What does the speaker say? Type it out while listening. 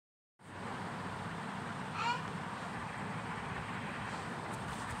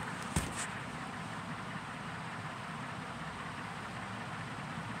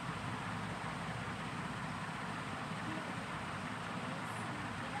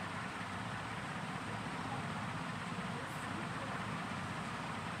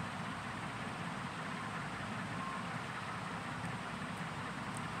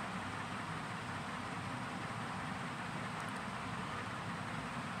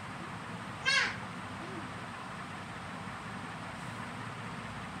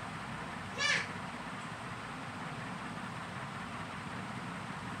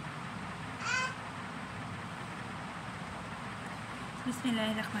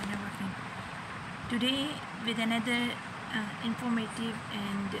Bismillahirrahmanirrahim. Today with another informative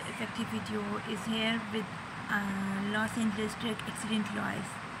and effective video is here with Los Angeles truck accident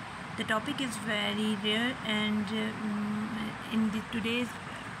lawyers. The topic is very rare and in today's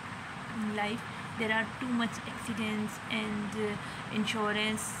life there are too much accidents and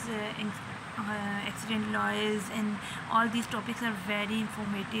insurance accident lawyers, and all these topics are very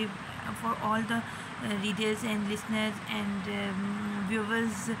informative for all the readers and listeners and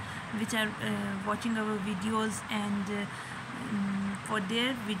viewers which are watching our videos, and for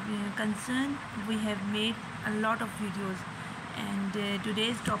their concern we have made a lot of videos. And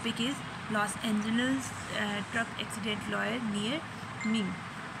today's topic is Los Angeles truck accident lawyer near me.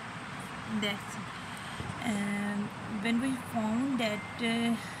 That's when we found that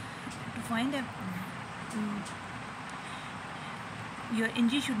to find a your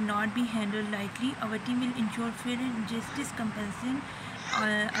injury should not be handled lightly. Our team will ensure fair and justice compensation.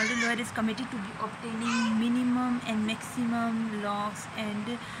 Our lawyer is committed to obtaining minimum and maximum loss,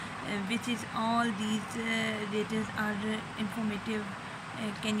 and which is all these data are informative.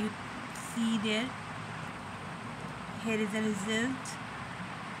 Can you see there? Here is the result.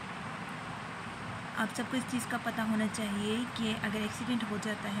 आप सबको इस चीज़ का पता होना चाहिए कि अगर accident हो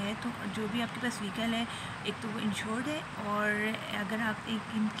जाता है तो जो भी आपके पास व्हीकल है, एक तो वो इंश्योर्ड है, और अगर आप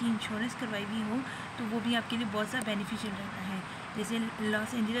इनकी इंश्योरेंस करवाई हुई हो तो वो भी आपके लिए बहुत सा बेनिफिशियल रहता है. जैसे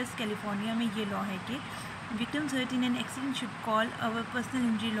लॉस एंजलिस कैलिफोर्निया में ये लॉ है कि victims hurt in an accident should call our personal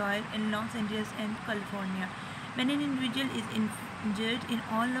injury lawyer in Los Angeles and California. When an individual is injured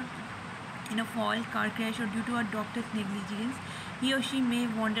in a fall, car crash, or due to a doctor's negligence, he or she may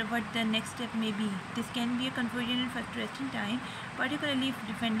wonder what the next step may be. This can be a confusion and frustrating time, particularly if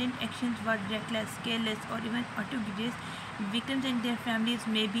defendant actions were reckless, careless, or even outrageous. Victims and their families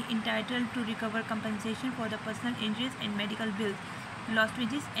may be entitled to recover compensation for the personal injuries and medical bills, lost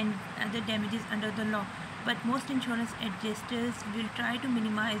wages, and other damages under the law. But most insurance adjusters will try to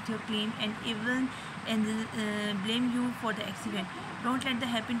minimize your claim and even blame you for the accident. Don't let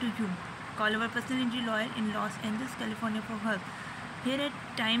that happen to you. Call our personal injury lawyer in Los Angeles, California for help. Here at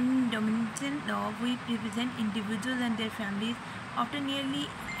Time Domination Law, we represent individuals and their families after nearly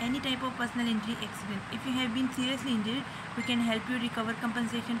any type of personal injury accident. If you have been seriously injured, we can help you recover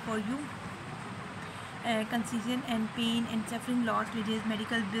compensation for you. Concision and pain and suffering, loss wages,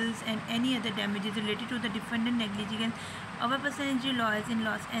 medical bills, and any other damages related to the defendant negligence. Our personal injury lawyers in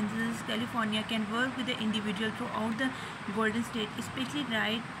Los Angeles, California can work with the individual throughout the Golden State, especially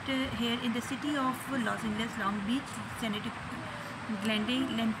right here in the city of Los Angeles, Long Beach, Santa Glendale,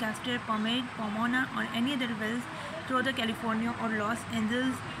 Lancaster, Pomona, or any other wells throughout the California or Los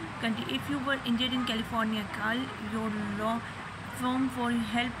Angeles country. If you were injured in California, call your law firm for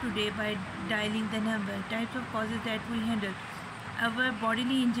help today by dialing the number. Types of causes that we handle. Our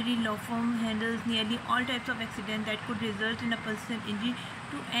bodily injury law firm handles nearly all types of accidents that could result in a personal injury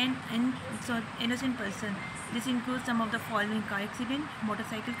to an innocent person. This includes some of the following: car accident,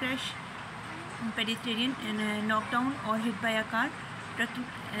 motorcycle crash, pedestrian knockdown or hit by a car,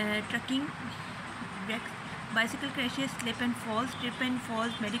 trucking wrecks, bicycle crashes, slip and falls, trip and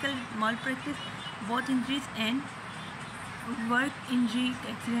falls, medical malpractice, both injuries, and work injury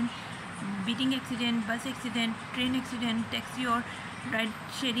accident, beating accident, bus accident, train accident, taxi or ride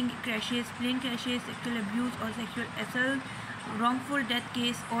sharing crashes, plane crashes, sexual abuse or sexual assault, wrongful death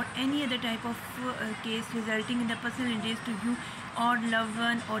case, or any other type of case resulting in the personal injuries to you or loved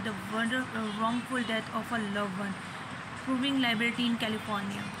one, or the wrongful death of a loved one. Proving liability in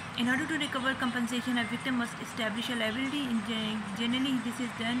California. In order to recover compensation, a victim must establish a liability. Generally, this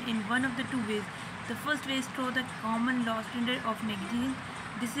is done in one of the two ways. The first way is through the common law standard of negligence.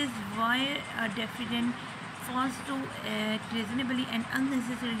 This is why a defendant fails to act reasonably and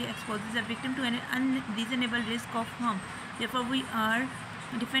unnecessarily exposes a victim to an unreasonable risk of harm. Therefore,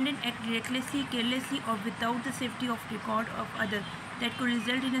 defendant act recklessly, carelessly, or without the safety of record of others that could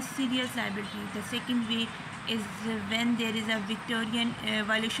result in a serious liability. The second way is when there is a Victorian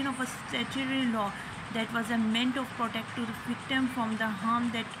violation of a statutory law that was meant to protect the victim from the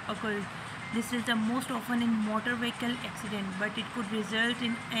harm that occurred. This is the most often in motor vehicle accident, but it could result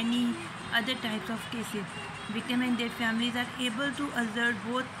in any other types of cases. Victims and their families are able to assert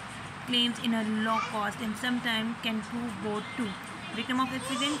both claims in a low cost and sometimes can prove both too. Victim of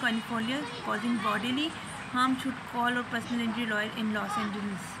accident, California, causing bodily harm should call a personal injury lawyer in Los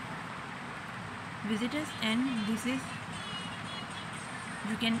Angeles. Visit us, and this is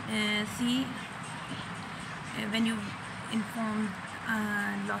you can see when you inform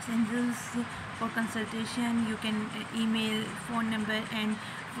Los Angeles for consultation. You can email phone number and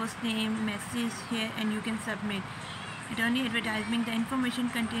first name message here, and you can submit. Attorney advertisement. The information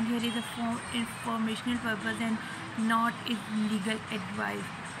contained here is for informational purpose and not is legal advice.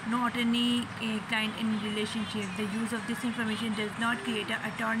 No attorney-client in relationship. The use of this information does not create an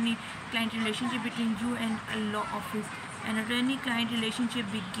attorney-client relationship between you and a law office. An attorney-client relationship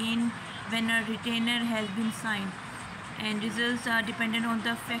begins when a retainer has been signed, and results are dependent on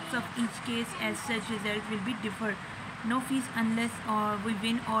the facts of each case. As such, results will be differ. No fees unless we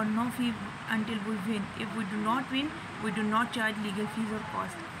win, or no fee until we win. If we do not win, we do not charge legal fees or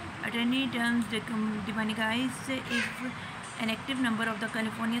costs. Attorney terms defines if an active member of the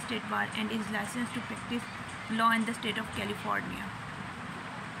California State Bar and is licensed to practice law in the state of California.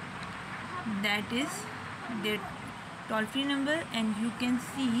 That is their toll-free number, and you can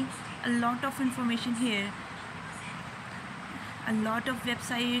see a lot of information here. A lot of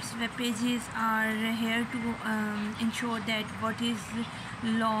websites, web pages are here to ensure that what is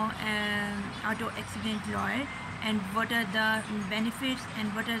law auto accident lawyer, and what are the benefits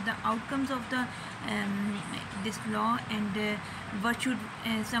and what are the outcomes of the this law, and what should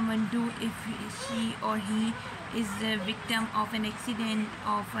someone do if she or he is a victim of an accident,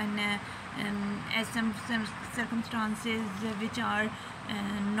 of an as some circumstances which are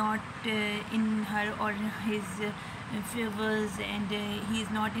not in her or his favors, and he is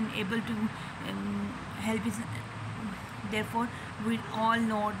not able to help his. Therefore, we all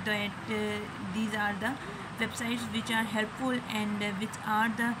know that these are the websites which are helpful, and which are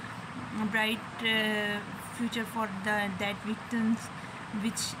the bright future for that victims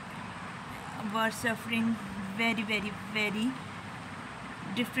which were suffering very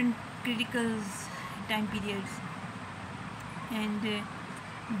different critical time periods. And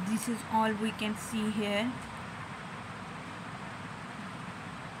this is all we can see here.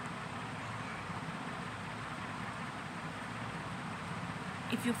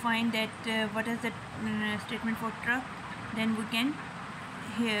 If you find that what is the statement for truck, then we can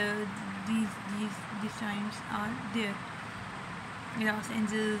hear these times are there. Los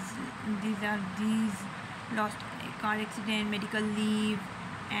Angeles, these lost car accident, medical leave,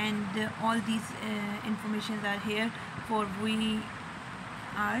 and all these informations are here for we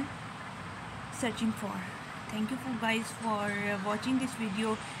are searching for. Thank you guys for watching this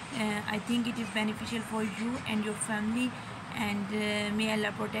video. I think it is beneficial for you and your family, and may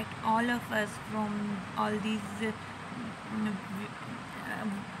Allah protect all of us from all these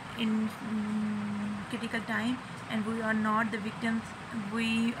in critical time, and we are not the victims.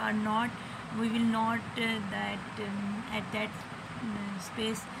 We will not that at that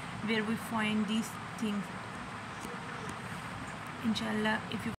space where we find these things. Inshallah, if you